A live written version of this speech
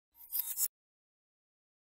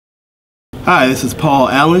Hi, this is Paul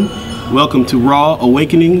Allen. Welcome to Raw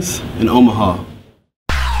Awakenings in Omaha.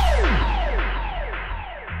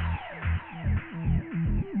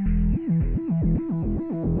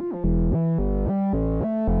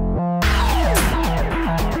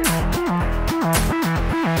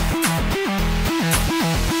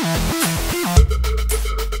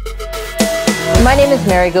 My name is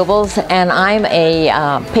Mary Gubbels, and I'm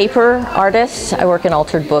a paper artist. I work in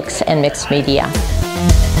altered books and mixed media.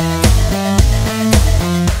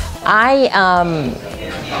 I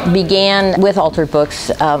began with altered books.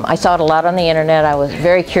 I saw it a lot on the internet. I was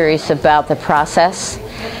very curious about the process,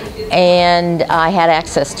 and I had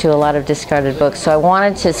access to a lot of discarded books, so I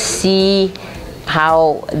wanted to see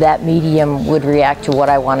how that medium would react to what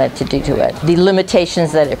I wanted to do to it. The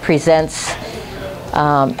limitations that it presents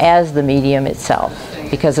as the medium itself,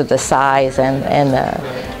 because of the size and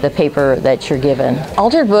the paper that you're given.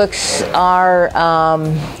 Altered books are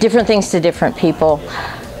different things to different people.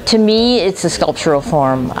 To me, it's a sculptural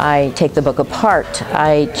form. I take the book apart,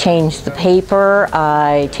 I change the paper,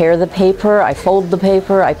 I tear the paper, I fold the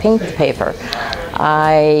paper, I paint the paper.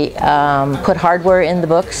 I put hardware in the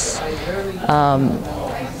books.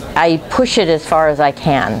 I push it as far as I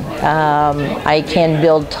can. I can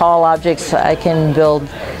build tall objects, I can build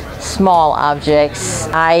small objects.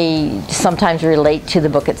 I sometimes relate to the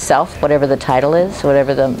book itself, whatever the title is,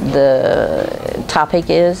 whatever the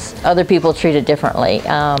topic is. Other people treat it differently.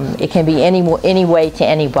 It can be any way to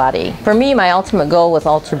anybody. For me, my ultimate goal with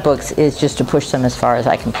altered books is just to push them as far as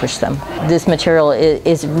I can push them. This material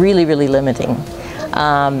is really, really limiting.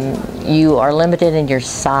 You are limited in your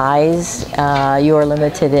size, you are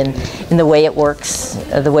limited in the way it works,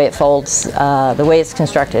 the way it folds, the way it's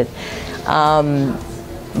constructed.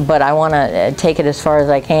 But I want to take it as far as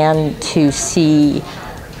I can to see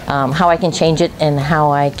how I can change it and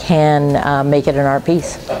how I can make it an art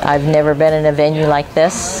piece. I've never been in a venue like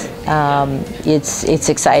this. It's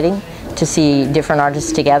exciting to see different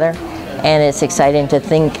artists together, and it's exciting to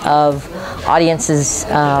think of audiences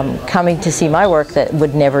coming to see my work that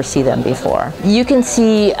would never see them before. You can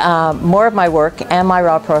see more of my work and my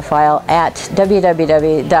raw profile at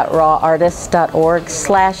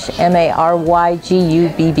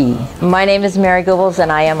www.rawartist.org/MARYGUBB. My name is Mary Gubbels,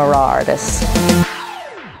 and I am a raw artist.